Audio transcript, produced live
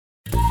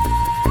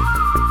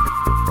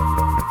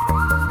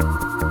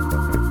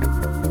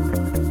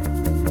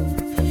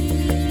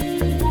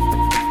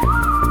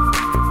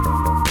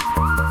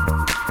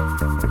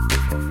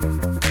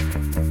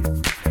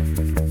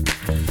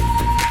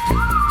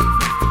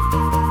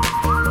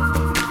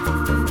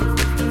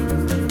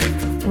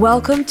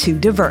Welcome to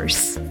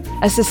Diverse,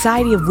 a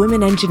Society of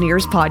Women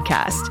Engineers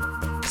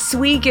podcast.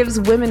 SWE gives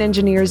women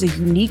engineers a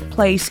unique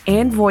place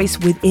and voice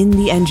within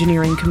the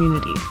engineering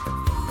community.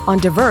 On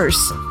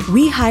Diverse,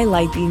 we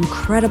highlight the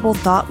incredible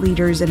thought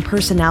leaders and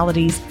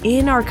personalities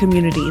in our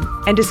community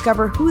and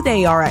discover who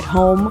they are at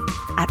home,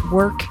 at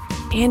work,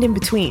 and in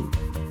between.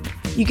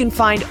 You can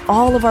find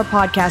all of our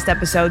podcast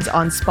episodes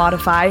on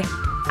Spotify,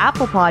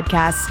 Apple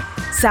Podcasts,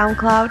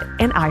 SoundCloud,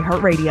 and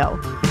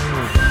iHeartRadio.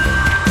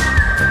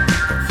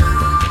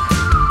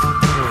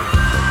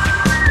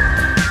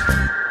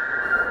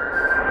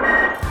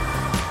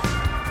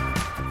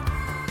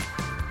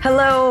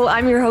 Hello,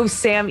 I'm your host,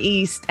 Sam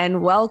East,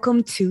 and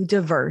welcome to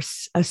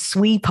Diverse, a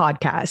SWE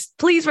podcast.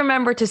 Please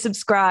remember to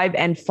subscribe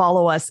and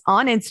follow us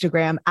on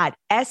Instagram at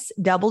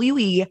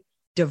SWE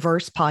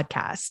Diverse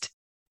Podcast.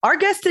 Our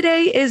guest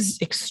today is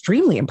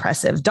extremely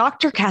impressive.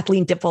 Dr.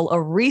 Kathleen Dipple,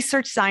 a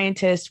research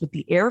scientist with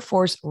the Air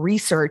Force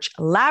Research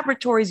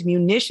Laboratory's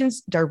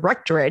Munitions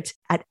Directorate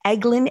at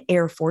Eglin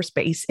Air Force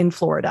Base in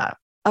Florida.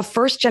 A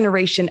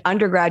first-generation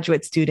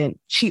undergraduate student,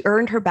 she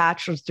earned her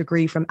bachelor's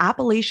degree from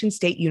Appalachian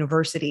State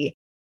University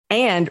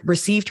and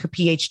received her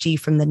PhD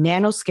from the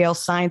Nanoscale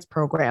Science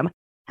Program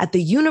at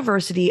the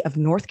University of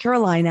North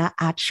Carolina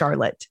at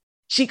Charlotte.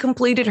 She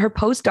completed her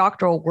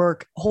postdoctoral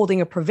work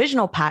holding a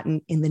provisional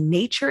patent in the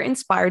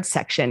nature-inspired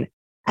section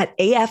at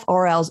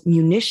AFRL's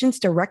Munitions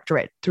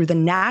Directorate through the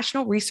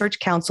National Research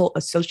Council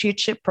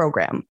Associateship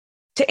Program.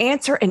 To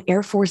answer an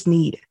Air Force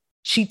need,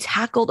 she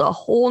tackled a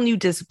whole new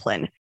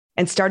discipline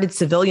and started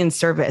civilian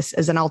service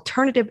as an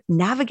alternative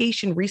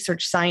navigation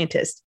research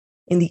scientist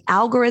in the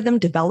algorithm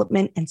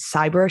development and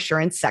cyber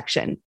assurance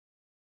section.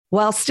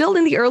 While still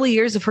in the early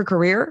years of her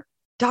career,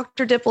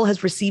 Dr. Dipple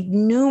has received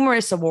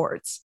numerous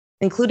awards,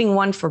 including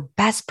one for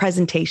Best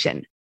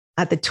Presentation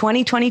at the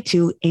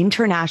 2022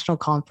 International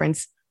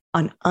Conference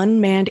on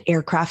Unmanned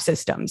Aircraft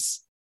Systems.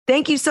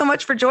 Thank you so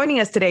much for joining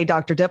us today,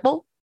 Dr.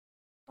 Dipple.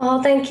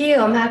 Oh, thank you.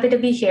 I'm happy to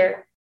be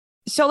here.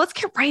 So let's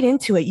get right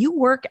into it. You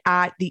work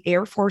at the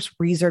Air Force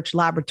Research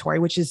Laboratory,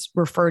 which is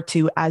referred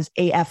to as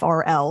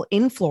AFRL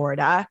in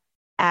Florida,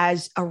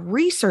 as a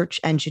research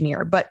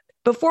engineer. But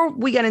before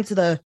we get into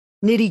the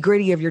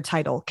nitty-gritty of your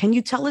title, can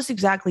you tell us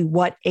exactly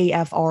what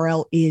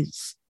AFRL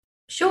is?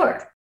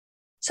 Sure.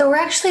 So we're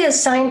actually a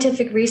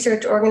scientific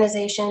research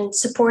organization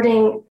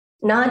supporting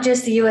not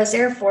just the U.S.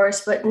 Air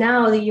Force, but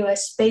now the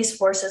U.S. Space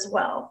Force as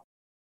well.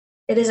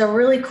 It is a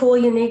really cool,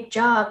 unique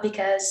job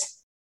because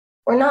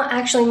we're not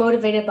actually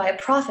motivated by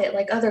profit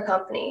like other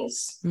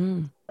companies.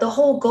 The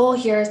whole goal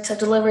here is to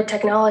deliver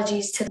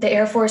technologies to the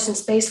Air Force and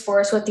Space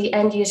Force with the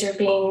end user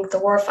being the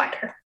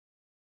warfighter.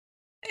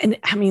 And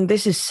I mean,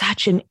 this is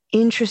such an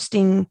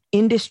interesting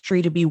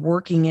industry to be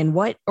working in.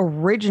 What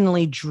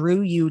originally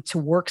drew you to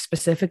work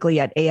specifically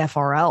at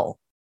AFRL?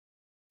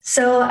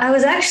 So I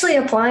was actually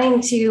applying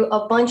to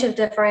a bunch of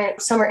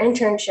different summer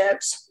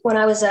internships when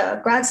I was a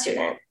grad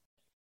student.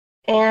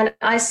 And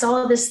I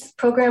saw this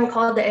program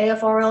called the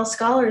AFRL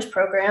Scholars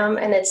Program,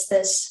 and it's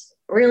this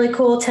really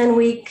cool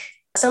 10-week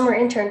summer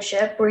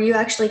internship where you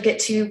actually get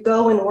to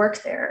go and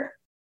work there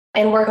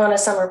and work on a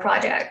summer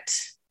project.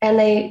 And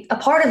a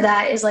part of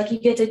that is like you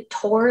get to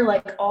tour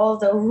like all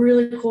the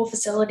really cool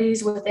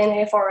facilities within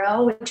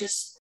AFRL, which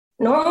is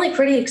normally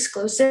pretty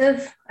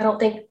exclusive. I don't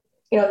think,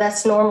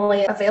 that's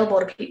normally available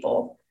to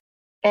people.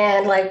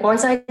 And like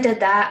once I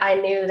did that, I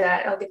knew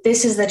that, okay,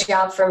 this is the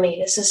job for me.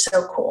 This is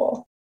so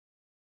cool.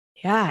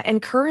 Yeah.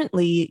 And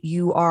currently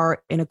you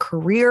are in a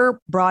career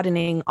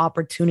broadening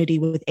opportunity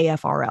with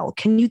AFRL.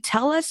 Can you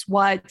tell us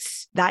what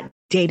that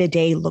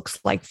day-to-day looks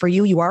like for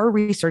you? You are a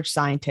research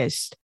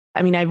scientist.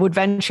 I mean, I would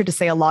venture to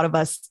say a lot of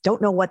us don't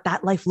know what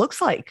that life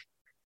looks like.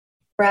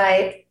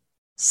 Right.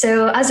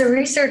 So as a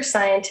research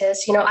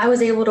scientist, I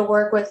was able to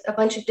work with a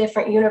bunch of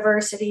different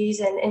universities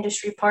and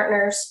industry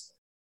partners,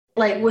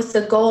 like with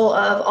the goal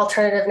of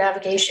alternative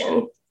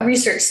navigation,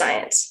 research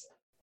science.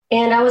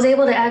 And I was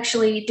able to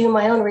actually do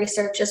my own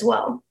research as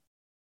well.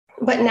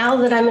 But now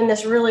that I'm in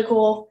this really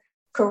cool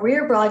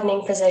career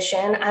broadening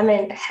position, I'm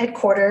in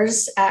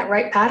headquarters at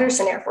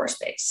Wright-Patterson Air Force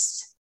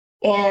Base.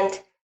 And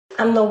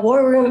I'm the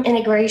War Room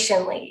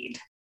Integration Lead.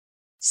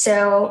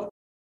 So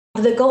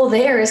the goal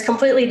there is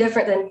completely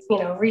different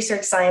than,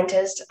 research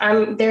scientist.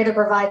 I'm there to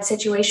provide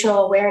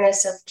situational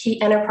awareness of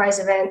key enterprise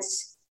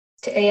events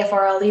to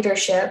AFRL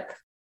leadership,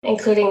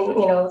 including,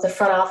 the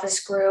front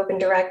office group and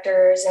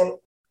directors, and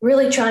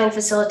really try and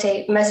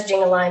facilitate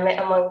messaging alignment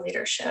among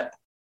leadership.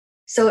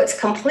 So it's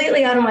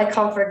completely out of my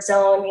comfort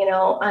zone.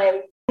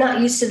 I'm not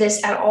used to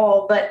this at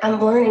all, but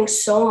I'm learning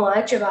so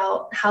much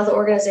about how the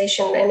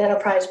organization and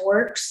enterprise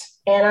works.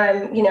 And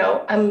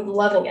I'm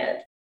loving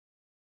it.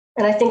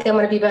 And I think I'm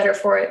going to be better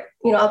for it,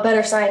 a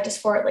better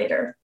scientist for it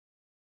later.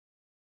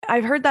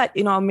 I've heard that,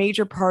 a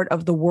major part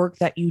of the work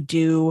that you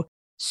do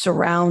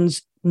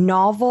surrounds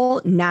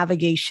novel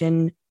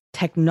navigation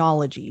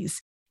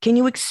technologies. Can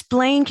you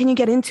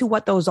get into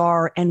what those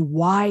are and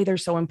why they're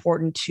so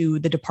important to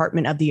the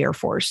Department of the Air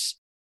Force?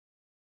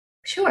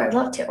 Sure, I'd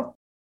love to.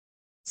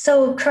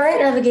 So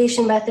current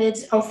navigation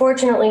methods,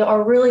 unfortunately,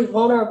 are really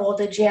vulnerable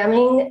to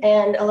jamming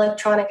and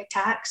electronic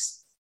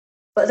attacks,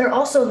 but they're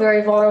also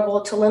very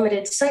vulnerable to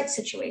limited sight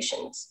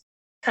situations,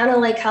 kind of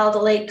like how the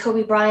late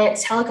Kobe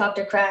Bryant's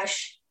helicopter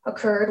crash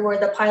occurred where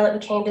the pilot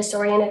became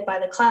disoriented by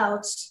the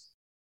clouds.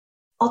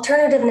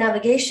 Alternative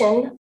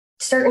navigation,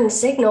 certain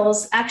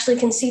signals actually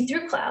can see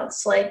through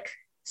clouds, like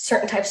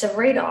certain types of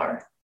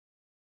radar.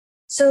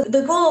 So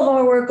the goal of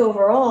our work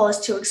overall is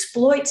to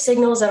exploit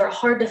signals that are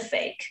hard to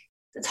fake.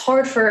 It's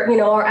hard for,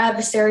 our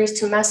adversaries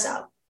to mess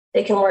up.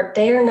 They can work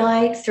day or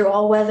night through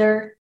all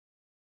weather.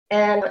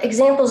 And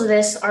examples of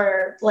this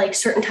are like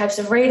certain types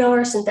of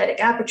radar, synthetic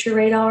aperture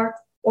radar,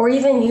 or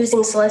even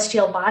using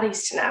celestial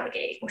bodies to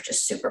navigate, which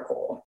is super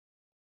cool.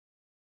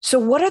 So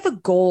what are the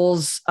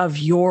goals of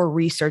your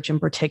research in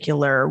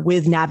particular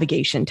with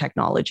navigation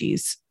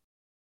technologies?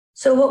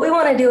 So what we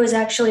want to do is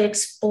actually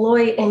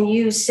exploit and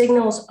use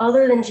signals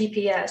other than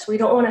GPS. We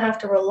don't want to have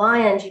to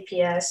rely on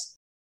GPS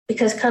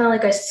because, kind of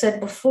like I said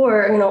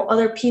before,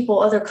 other people,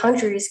 other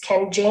countries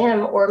can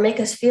jam or make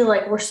us feel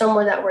like we're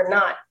somewhere that we're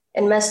not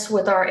and mess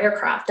with our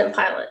aircraft and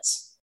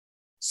pilots.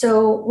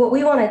 So what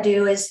we want to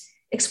do is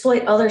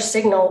exploit other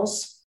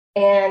signals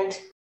and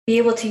be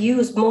able to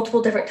use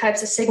multiple different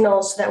types of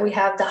signals so that we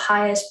have the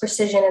highest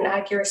precision and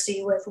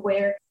accuracy with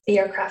where the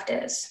aircraft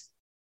is.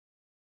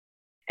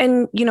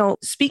 And,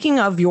 speaking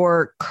of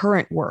your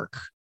current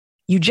work,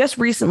 you just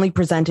recently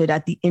presented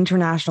at the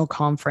International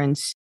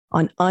Conference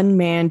on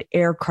Unmanned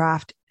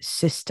Aircraft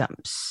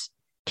Systems.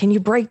 Can you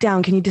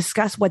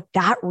discuss what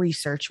that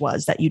research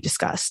was that you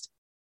discussed?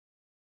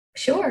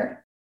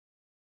 Sure.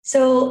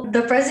 So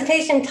the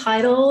presentation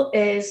title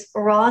is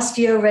ROS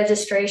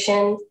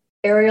Georegistration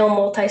Aerial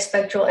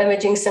Multispectral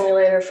Imaging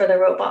Simulator for the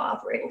Robot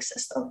Operating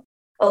System.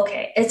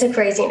 Okay, it's a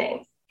crazy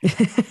name.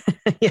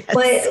 Yes.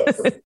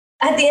 But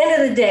at the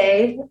end of the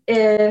day,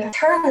 it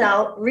turns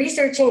out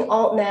researching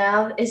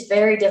alt-nav is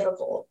very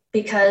difficult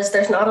because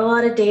there's not a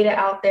lot of data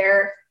out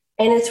there,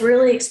 and it's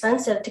really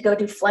expensive to go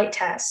do flight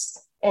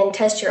tests and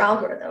test your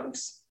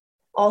algorithms.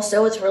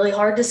 Also, it's really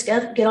hard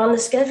to get on the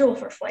schedule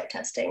for flight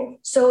testing.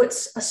 So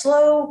it's a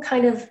slow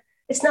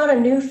it's not a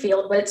new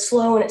field, but it's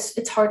slow and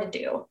it's hard to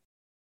do.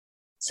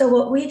 So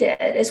what we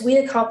did is we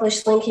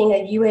accomplished linking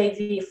a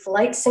UAV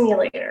flight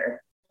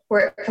simulator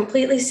where it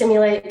completely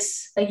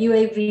simulates a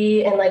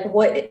UAV and like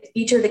what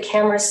each of the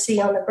cameras see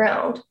on the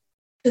ground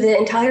to the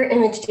entire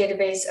image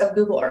database of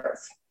Google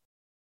Earth.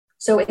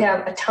 So we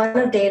have a ton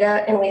of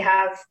data and we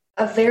have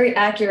a very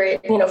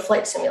accurate,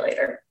 flight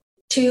simulator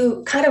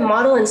to kind of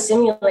model and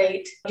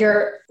simulate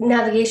your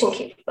navigation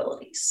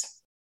capabilities.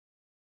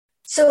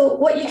 So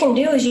what you can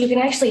do is you can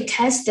actually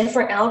test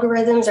different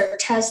algorithms or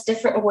test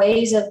different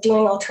ways of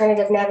doing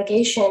alternative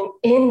navigation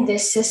in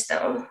this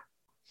system.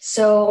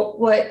 So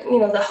what,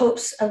 the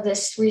hopes of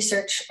this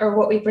research or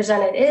what we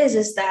presented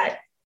is that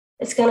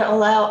it's going to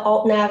allow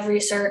alt-nav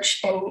research,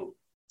 and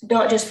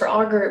not just for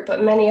our group,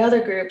 but many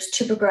other groups,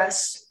 to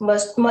progress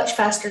much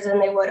faster than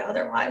they would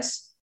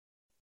otherwise.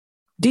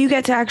 Do you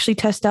get to actually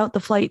test out the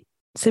flight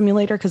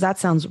simulator? Because that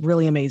sounds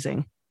really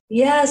amazing.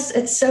 Yes,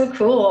 it's so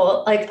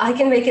cool. Like I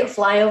can make it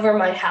fly over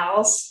my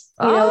house,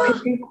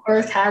 because Google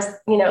Earth has,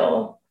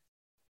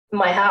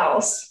 my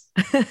house.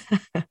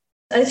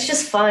 It's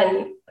just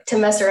fun to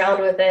mess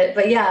around with it.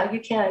 But yeah, you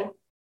can.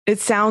 It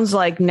sounds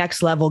like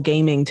next level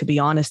gaming, to be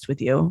honest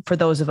with you, for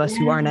those of us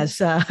who aren't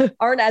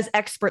as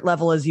expert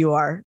level as you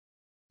are.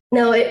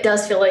 No, it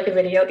does feel like a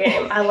video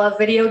game. I love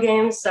video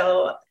games,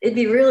 so it'd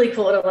be really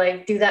cool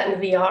to do that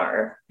in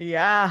VR.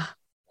 Yeah.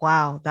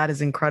 Wow, that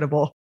is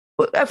incredible.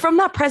 From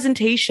that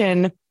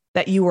presentation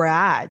that you were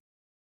at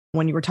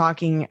when you were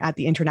talking at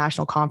the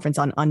International Conference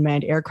on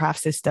Unmanned Aircraft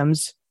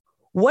Systems,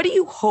 what do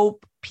you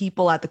hope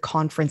people at the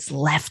conference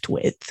left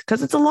with?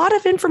 Because it's a lot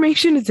of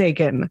information to take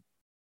in.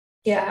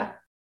 Yeah,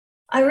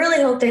 I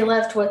really hope they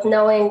left with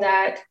knowing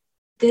that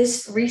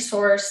this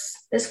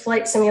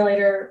flight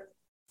simulator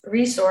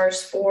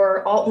resource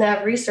for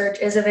alt-nav research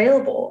is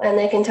available, and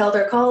they can tell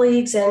their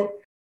colleagues, and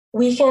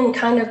we can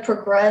kind of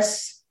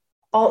progress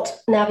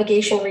alt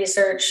navigation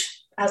research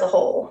as a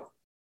whole.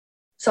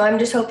 So I'm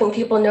just hoping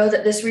people know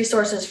that this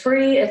resource is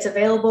free, it's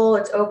available,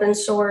 it's open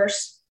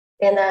source,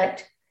 and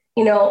that,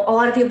 a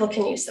lot of people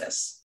can use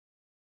this.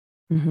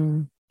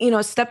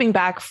 Mm-hmm. Stepping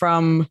back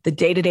from the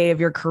day-to-day of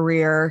your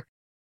career,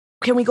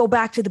 can we go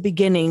back to the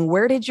beginning?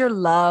 Where did your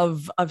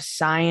love of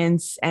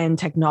science and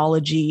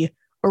technology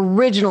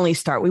originally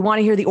start? We want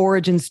to hear the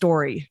origin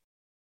story.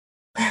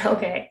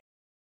 Okay.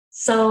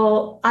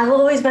 So I've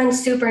always been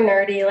super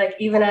nerdy,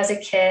 even as a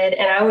kid,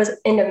 and I was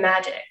into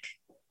magic.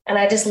 And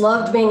I just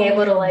loved being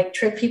able to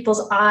trick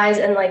people's eyes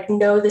and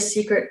know the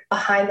secret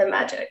behind the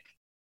magic.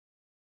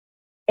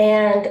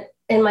 And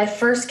in my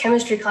first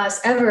chemistry class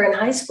ever in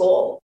high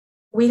school,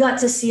 we got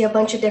to see a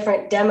bunch of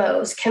different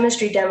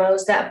chemistry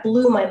demos that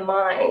blew my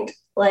mind,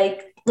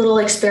 like little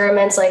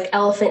experiments like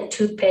elephant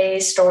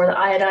toothpaste or the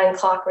iodine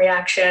clock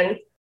reaction.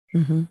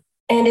 Mm-hmm.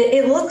 And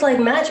it looked like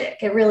magic.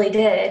 It really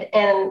did.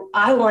 And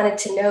I wanted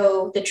to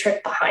know the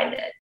trick behind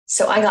it.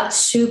 So I got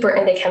super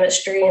into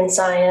chemistry and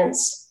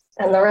science,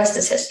 and the rest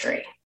is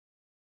history.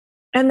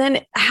 And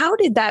then how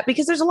did that,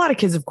 because there's a lot of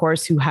kids, of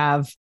course, who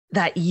have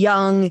that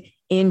young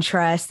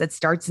interest that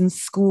starts in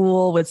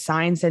school with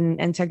science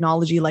and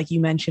technology, like you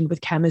mentioned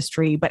with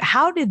chemistry. But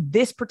how did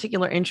this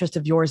particular interest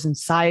of yours in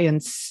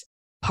science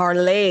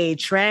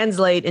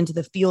translate into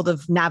the field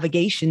of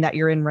navigation that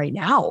you're in right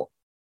now?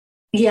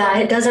 Yeah,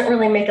 it doesn't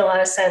really make a lot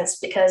of sense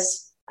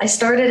because I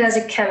started as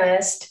a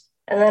chemist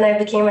and then I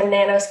became a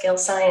nanoscale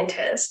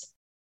scientist.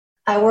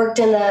 I worked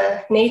in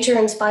the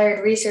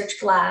nature-inspired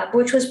research lab,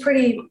 which was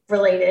pretty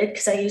related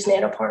because I use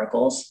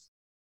nanoparticles.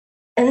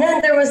 And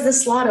then there was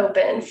this slot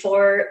open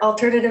for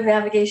alternative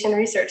navigation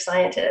research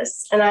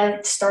scientists. And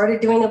I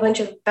started doing a bunch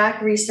of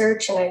back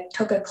research and I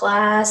took a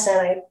class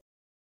and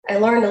I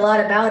learned a lot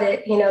about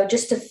it,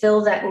 just to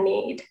fill that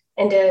need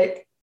and to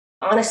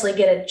honestly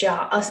get a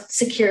job, a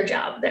secure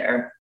job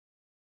there.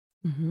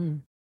 Mm-hmm.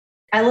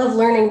 I love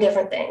learning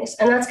different things.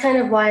 And that's kind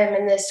of why I'm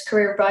in this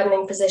career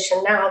broadening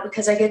position now,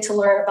 because I get to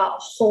learn about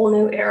a whole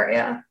new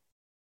area.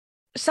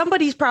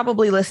 Somebody's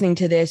probably listening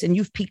to this and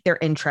you've piqued their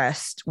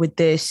interest with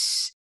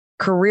this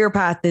career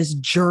path, this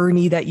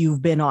journey that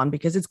you've been on,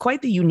 because it's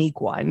quite the unique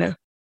one.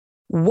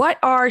 What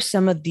are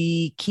some of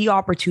the key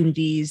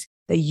opportunities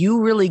that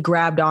you really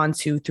grabbed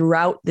onto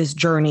throughout this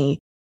journey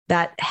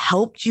that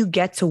helped you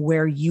get to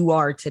where you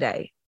are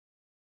today?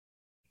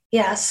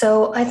 Yeah,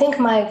 so I think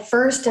my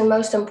first and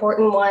most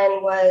important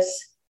one was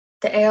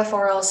the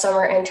AFRL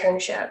summer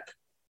internship,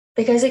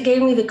 because it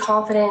gave me the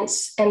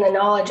confidence and the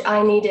knowledge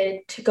I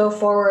needed to go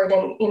forward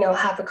and,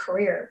 have a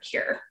career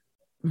here.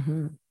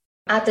 Mm-hmm.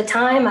 At the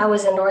time, I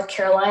was in North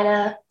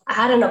Carolina. I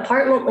had an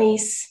apartment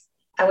lease.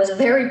 I was a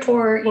very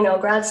poor,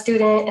 grad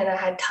student, and I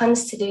had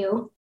tons to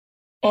do.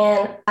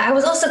 And I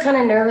was also kind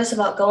of nervous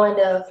about going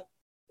to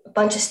a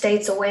bunch of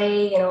states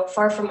away,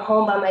 far from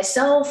home by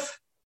myself.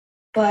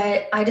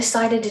 But I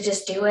decided to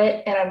just do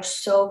it. And I'm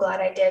so glad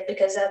I did,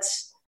 because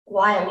that's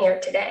why I'm here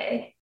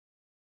today.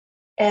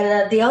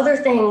 And the other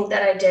thing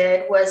that I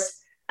did was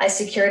I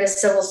secured a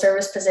civil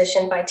service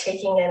position by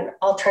taking an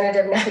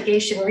alternative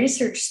navigation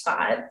research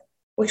spot,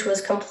 which was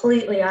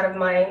completely out of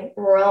my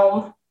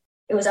realm.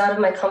 It was out of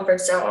my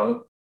comfort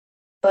zone.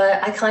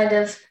 But I kind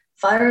of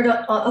fired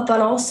up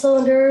on all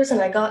cylinders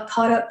and I got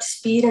caught up to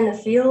speed in the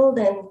field.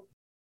 And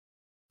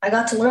I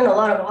got to learn a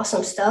lot of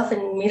awesome stuff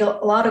and meet a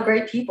lot of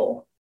great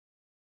people.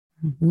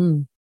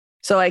 Mm-hmm.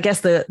 So I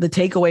guess the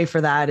takeaway for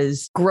that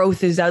is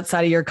growth is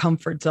outside of your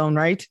comfort zone,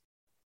 right?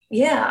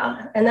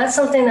 Yeah. And that's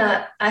something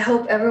that I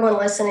hope everyone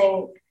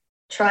listening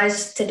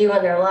tries to do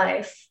in their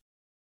life.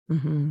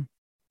 Mm-hmm.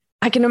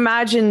 I can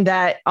imagine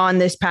that on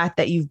this path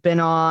that you've been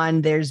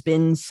on, there's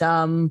been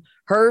some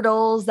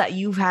hurdles that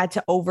you've had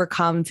to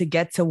overcome to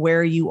get to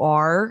where you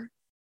are.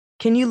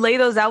 Can you lay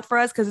those out for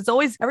us? Because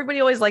everybody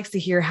always likes to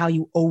hear how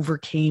you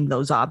overcame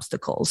those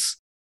obstacles.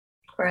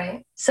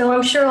 Right. So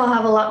I'm sure I'll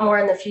have a lot more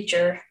in the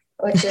future,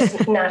 which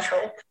is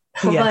natural.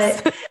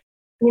 Yes. But,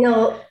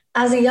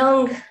 as a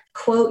young,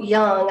 quote,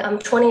 young, I'm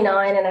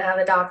 29 and I have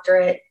a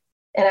doctorate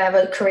and I have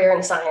a career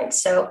in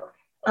science. So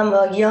I'm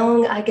a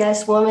young, I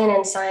guess, woman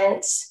in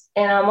science.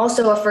 And I'm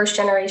also a first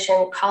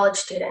generation college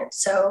student.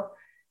 So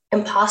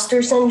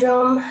imposter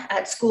syndrome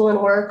at school and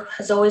work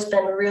has always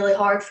been really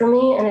hard for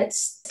me, and it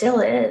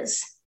still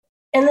is.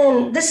 And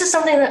then this is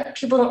something that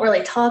people don't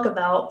really talk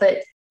about,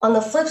 but on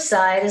the flip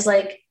side is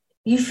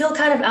you feel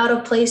kind of out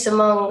of place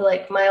among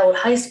my old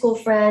high school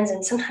friends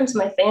and sometimes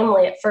my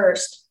family at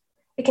first.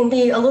 It can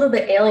be a little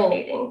bit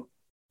alienating.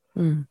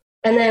 Mm.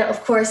 And then,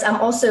 of course, I'm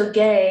also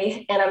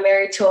gay and I'm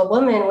married to a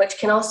woman, which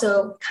can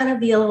also kind of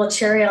be a little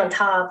cherry on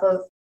top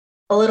of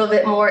a little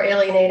bit more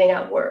alienating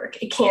at work.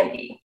 It can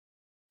be,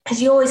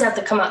 because you always have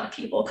to come out to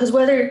people, because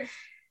whether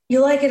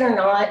you like it or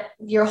not,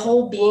 your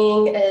whole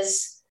being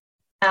is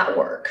at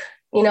work.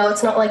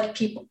 It's not like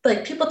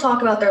people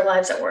talk about their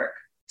lives at work.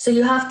 So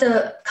you have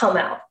to come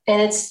out,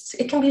 and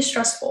it can be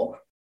stressful.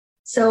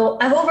 So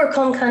I've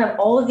overcome kind of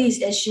all of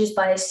these issues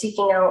by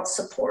seeking out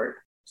support.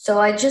 So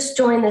I just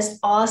joined this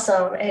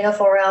awesome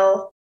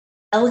AFRL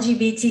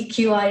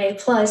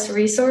LGBTQIA plus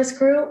resource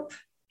group.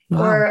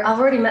 Wow. Where I've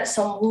already met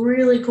some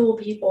really cool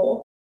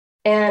people,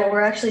 and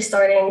we're actually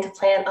starting to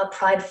plan a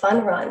Pride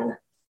Fun Run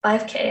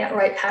 5K at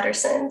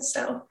Wright-Patterson.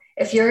 So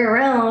if you're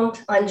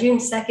around on June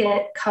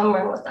 2nd, come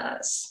run with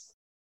us.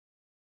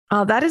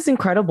 That is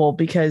incredible,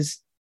 because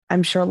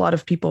I'm sure a lot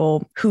of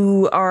people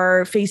who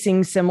are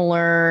facing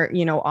similar,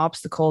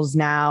 obstacles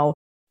now,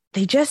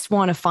 they just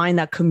want to find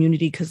that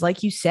community, because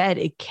like you said,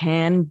 it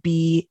can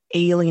be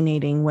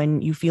alienating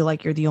when you feel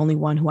like you're the only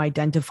one who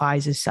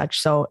identifies as such.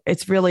 So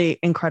it's really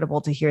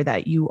incredible to hear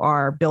that you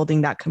are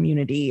building that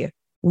community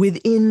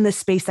within the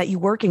space that you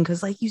work in,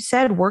 because like you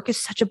said, work is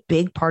such a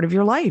big part of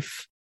your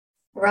life.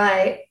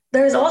 Right.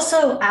 There's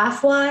also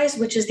AFWISE,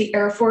 which is the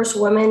Air Force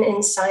Women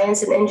in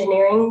Science and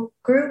Engineering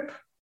group.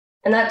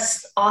 And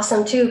that's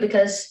awesome too,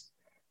 because,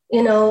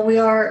 we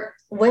are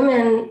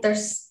women,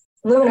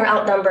 women are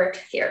outnumbered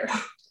here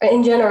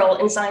in general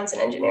in science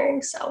and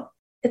engineering. So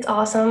it's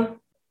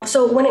awesome.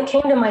 So when it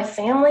came to my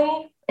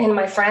family and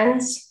my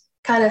friends,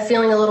 kind of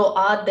feeling a little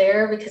odd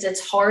there, because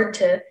it's hard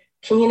to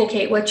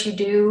communicate what you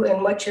do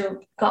and what I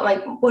got my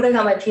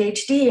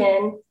PhD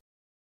in.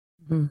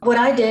 What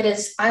I did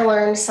is I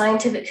learned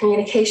scientific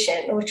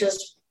communication, which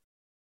is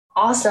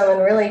awesome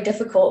and really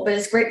difficult, but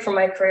it's great for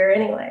my career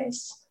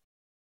anyways.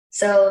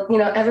 So,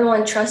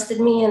 everyone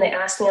trusted me and they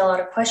asked me a lot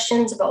of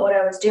questions about what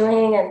I was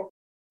doing. And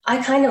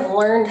I kind of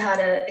learned how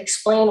to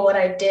explain what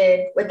I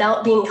did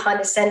without being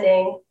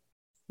condescending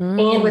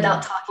and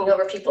without talking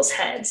over people's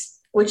heads,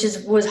 which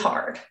was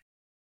hard.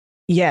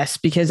 Yes,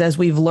 because as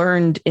we've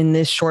learned in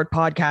this short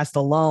podcast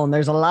alone,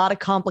 there's a lot of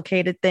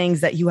complicated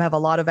things that you have a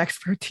lot of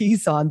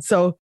expertise on.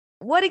 So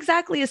what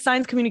exactly is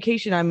science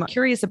communication? I'm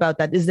curious about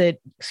that. Is it,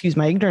 excuse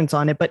my ignorance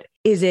on it, but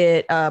is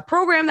it a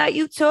program that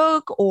you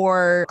took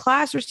or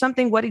class or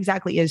something? What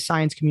exactly is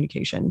science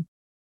communication?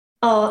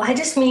 Oh, I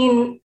just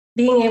mean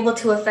being able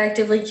to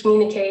effectively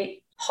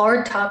communicate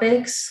hard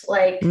topics.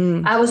 Like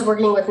I was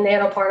working with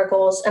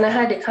nanoparticles and I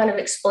had to kind of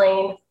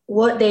explain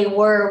what they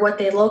were, what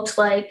they looked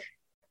like,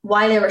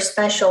 why they were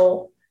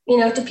special,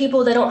 to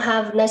people that don't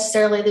have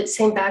necessarily the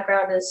same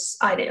background as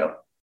I do.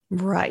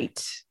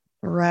 Right.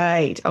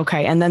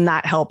 Okay. And then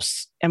that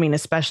helps,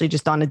 especially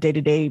just on a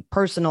day-to-day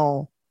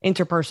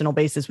interpersonal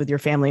basis with your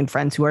family and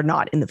friends who are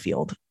not in the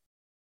field.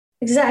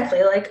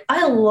 Exactly. Like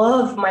I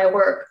love my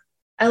work.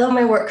 I love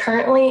my work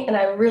currently, and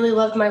I really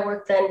loved my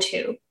work then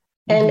too.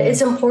 And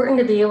it's important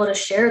to be able to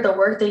share the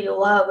work that you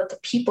love with the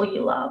people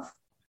you love.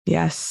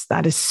 Yes,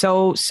 that is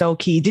so, so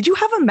key. Did you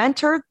have a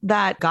mentor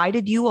that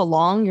guided you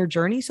along your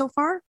journey so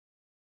far?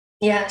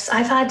 Yes,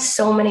 I've had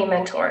so many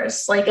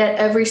mentors, like at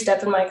every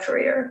step in my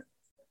career.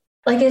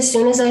 Like as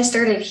soon as I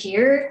started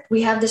here,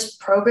 we have this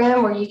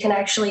program where you can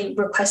actually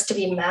request to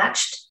be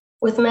matched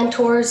with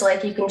mentors.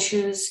 Like you can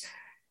choose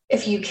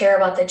if you care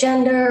about the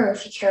gender or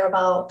if you care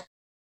about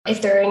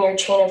if they're in your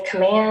chain of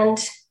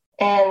command.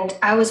 And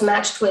I was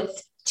matched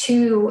with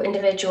 2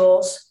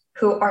 individuals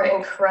who are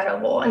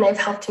incredible. And they've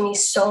helped me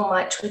so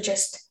much with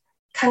just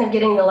kind of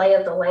getting the lay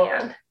of the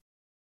land.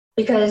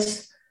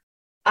 Because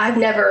my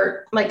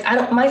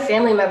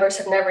family members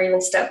have never even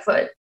stepped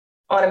foot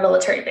on a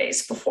military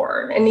base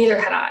before, and neither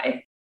had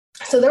I.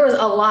 So there was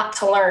a lot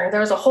to learn. There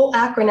was a whole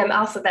acronym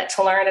alphabet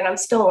to learn, and I'm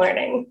still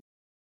learning.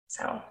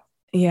 So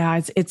yeah,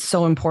 it's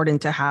so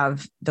important to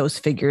have those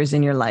figures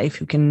in your life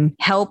who can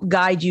help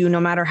guide you no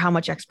matter how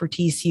much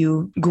expertise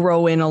you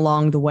grow in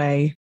along the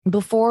way.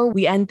 Before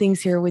we end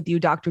things here with you,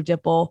 Dr.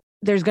 Dipple,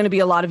 there's going to be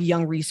a lot of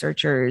young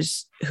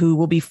researchers who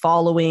will be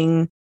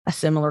following a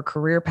similar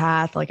career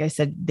path. Like I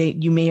said,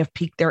 you may have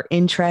piqued their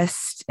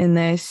interest in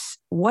this.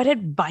 What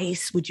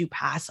advice would you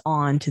pass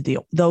on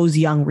to those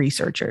young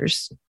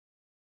researchers?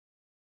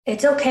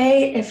 It's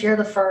okay if you're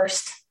the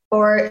first,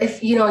 or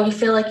if you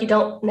feel like you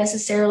don't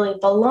necessarily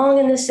belong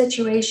in this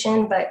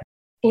situation, but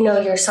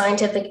your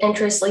scientific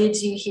interest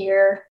leads you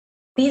here.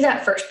 Be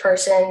that first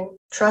person,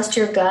 trust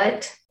your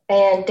gut,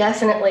 and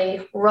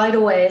definitely right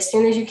away, as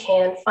soon as you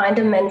can, find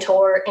a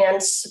mentor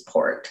and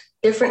support,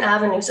 different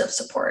avenues of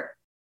support.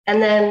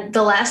 And then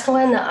the last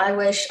one that I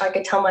wish I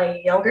could tell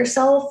my younger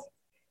self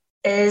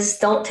is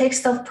don't take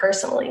stuff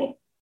personally.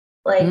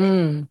 Like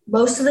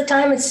most of the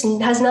time, it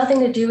has nothing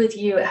to do with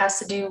you. It has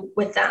to do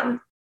with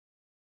them.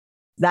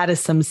 That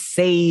is some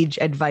sage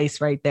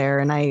advice right there.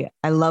 And I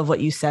love what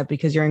you said,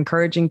 because you're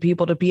encouraging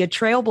people to be a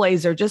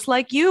trailblazer just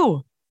like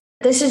you.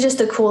 This is just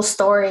a cool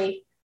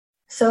story.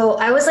 So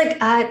I was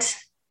I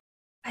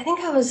think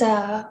I was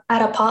at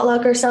a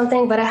potluck or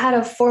something, but I had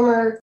a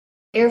former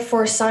Air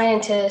Force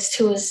scientist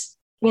who was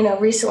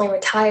recently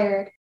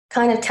retired,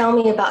 kind of tell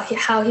me about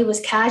how he was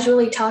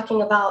casually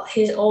talking about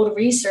his old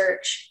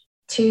research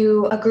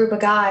to a group of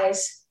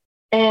guys.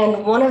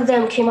 And one of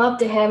them came up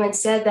to him and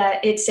said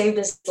that it saved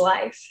his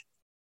life.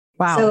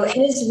 Wow. So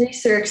his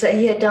research that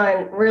he had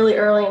done really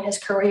early in his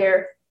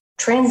career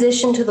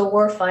transitioned to the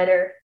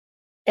warfighter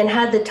and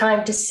had the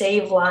time to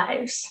save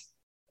lives.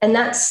 And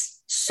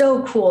that's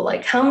so cool.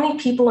 Like how many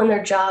people in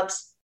their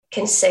jobs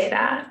can say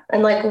that?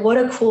 And what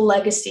a cool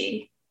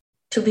legacy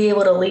to be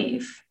able to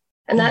leave.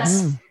 And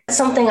that's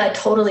something I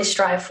totally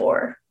strive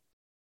for.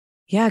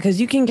 Yeah,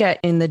 because you can get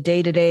in the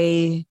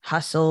day-to-day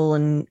hustle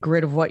and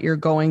grit of what you're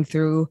going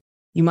through.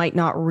 You might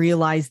not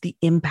realize the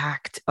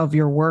impact of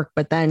your work,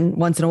 but then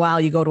once in a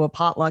while you go to a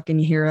potluck and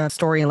you hear a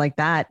story like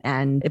that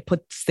and it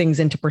puts things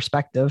into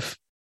perspective.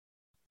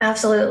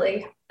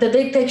 Absolutely. The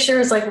big picture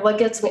is what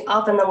gets me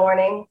up in the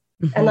morning.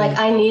 And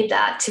I need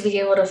that to be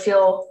able to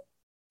feel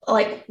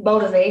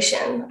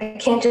motivation. I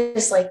can't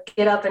just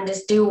get up and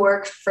just do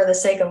work for the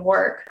sake of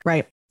work.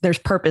 Right. There's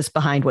purpose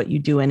behind what you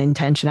do and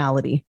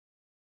intentionality.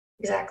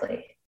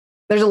 Exactly.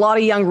 There's a lot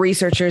of young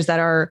researchers that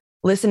are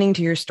listening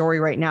to your story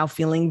right now,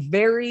 feeling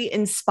very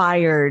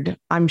inspired,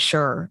 I'm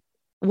sure.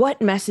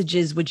 What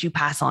messages would you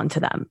pass on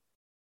to them?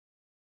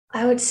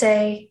 I would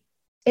say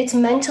it's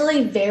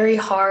mentally very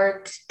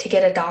hard to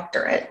get a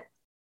doctorate.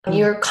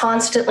 You're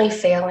constantly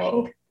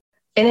failing,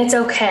 and it's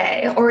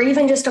okay. Or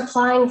even just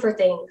applying for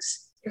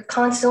things. You're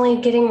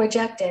constantly getting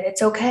rejected.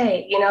 It's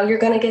okay. You're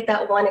going to get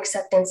that one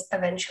acceptance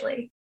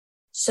eventually.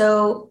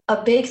 So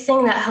a big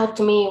thing that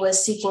helped me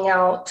was seeking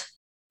out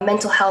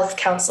mental health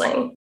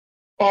counseling.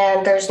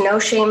 And there's no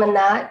shame in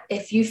that.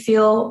 If you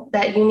feel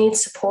that you need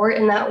support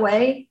in that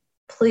way,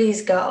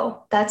 please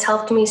go. That's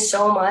helped me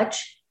so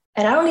much.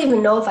 And I don't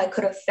even know if I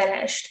could have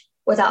finished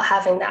without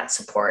having that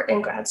support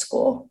in grad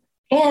school.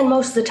 And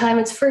most of the time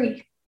it's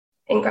free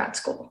in grad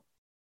school.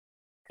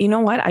 You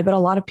know what? I bet a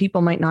lot of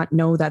people might not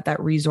know that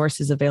that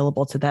resource is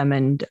available to them.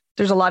 And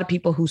there's a lot of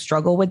people who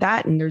struggle with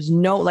that. And there's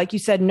no, like you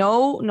said,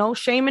 no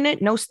shame in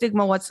it, no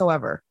stigma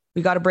whatsoever.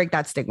 We got to break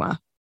that stigma.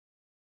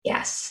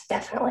 Yes,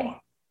 definitely.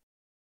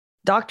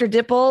 Dr.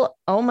 Dipple,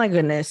 oh my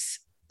goodness.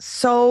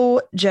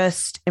 So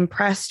just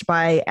impressed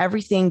by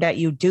everything that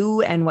you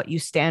do and what you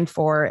stand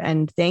for.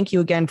 And thank you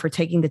again for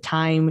taking the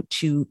time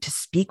to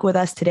speak with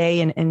us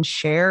today and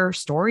share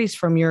stories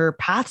from your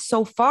path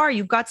so far.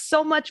 You've got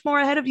so much more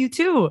ahead of you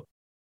too.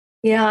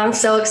 Yeah, I'm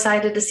so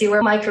excited to see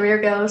where my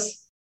career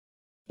goes.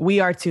 We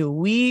are too.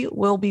 We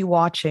will be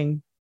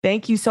watching.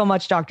 Thank you so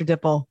much, Dr.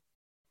 Dipple.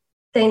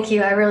 Thank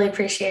you. I really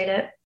appreciate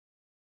it.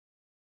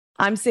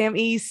 I'm Sam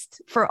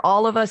East. For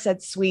all of us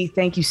at SWE,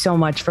 thank you so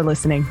much for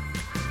listening.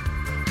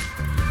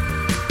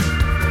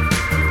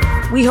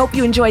 We hope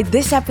you enjoyed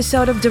this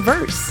episode of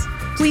Diverse.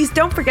 Please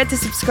don't forget to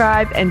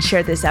subscribe and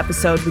share this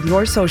episode with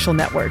your social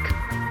network.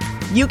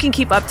 You can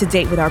keep up to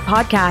date with our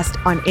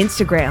podcast on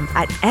Instagram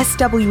at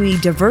SWE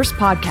Diverse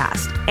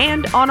Podcast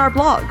and on our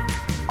blog,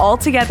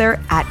 altogether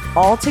at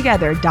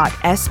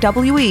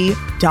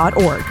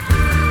altogether.swe.org.